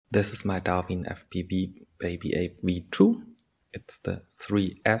This is my DarwinFPV BabyApe V2. It's the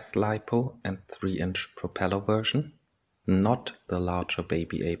 3S LiPo and 3-inch propeller version, not the larger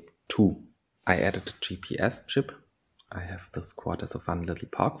BabyApe 2. I added a GPS chip. I have this quad as a fun little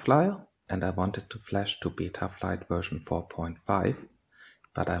park flyer, and I wanted to flash to Betaflight version 4.5,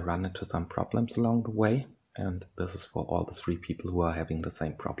 but I ran into some problems along the way, and this is for all the 3 people who are having the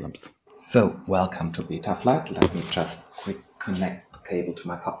same problems. So, welcome to Betaflight. Let me just quick connect the cable to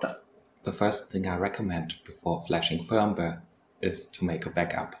my copter. The first thing I recommend before flashing firmware is to make a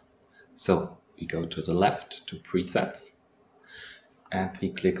backup. So, we go to the left to presets and we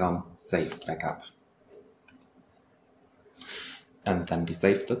click on Save Backup. And then we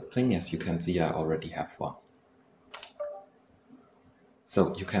save the thing. As you can see, I already have one.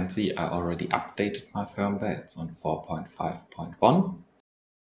 So you can see I already updated my firmware. It's on 4.5.1.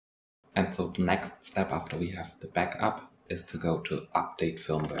 And so the next step after we have the backup is to go to Update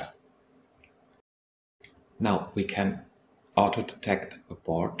Firmware. Now we can auto-detect a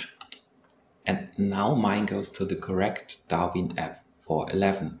board. And now mine goes to the correct Darwin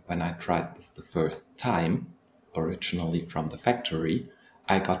F411. When I tried this the first time, originally from the factory,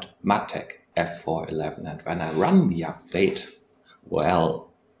 I got Matek F411. And when I run the update,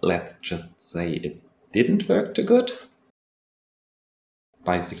 well, let's just say it didn't work too good.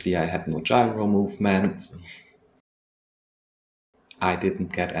 Basically, I had no gyro movements. I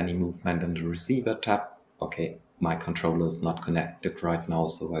didn't get any movement in the receiver tab. Okay, my controller is not connected right now,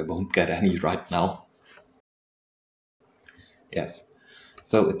 so I won't get any right now. Yes,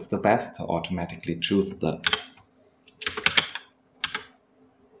 so it's the best to automatically choose the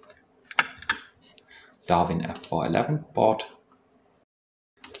Darwin F411 board.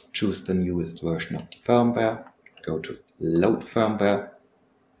 Choose the newest version of the firmware, go to Load Firmware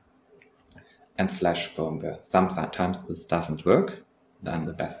and Flash Firmware. Sometimes this doesn't work. Then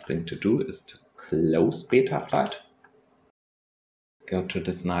the best thing to do is to close Betaflight. Go to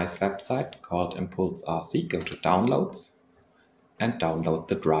this nice website called Impulserc, go to Downloads and download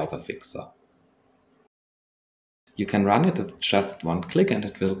the driver fixer. You can run it at just one click and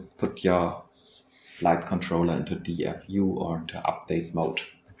it will put your flight controller into DFU or into update mode.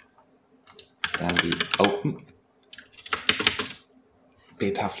 Then we open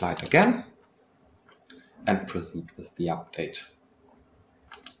Betaflight again and proceed with the update.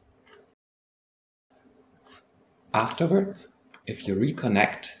 Afterwards, if you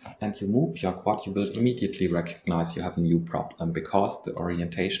reconnect and you move your quad, you will immediately recognize you have a new problem because the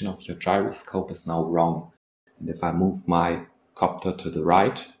orientation of your gyroscope is now wrong. And if I move my copter to the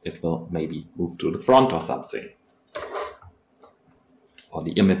right, it will maybe move to the front or something. Or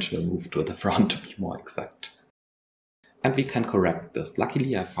the image will move to the front, to be more exact. And we can correct this.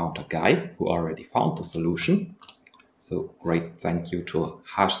 Luckily, I found a guy who already found the solution. So great thank you to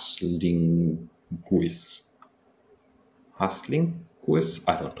haslinghuis. Haslinghuis?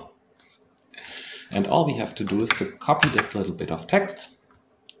 I don't know. And all we have to do is to copy this little bit of text,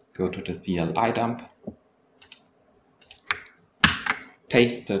 go to the CLI dump,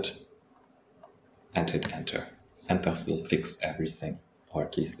 paste it, and hit enter. And this will fix everything, or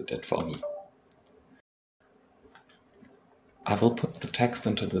at least it did for me. I will put the text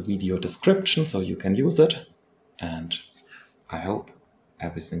into the video description so you can use it. And I hope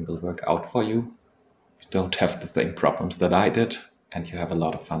everything will work out for you. You don't have the same problems that I did, and you have a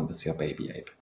lot of fun with your BabyApe.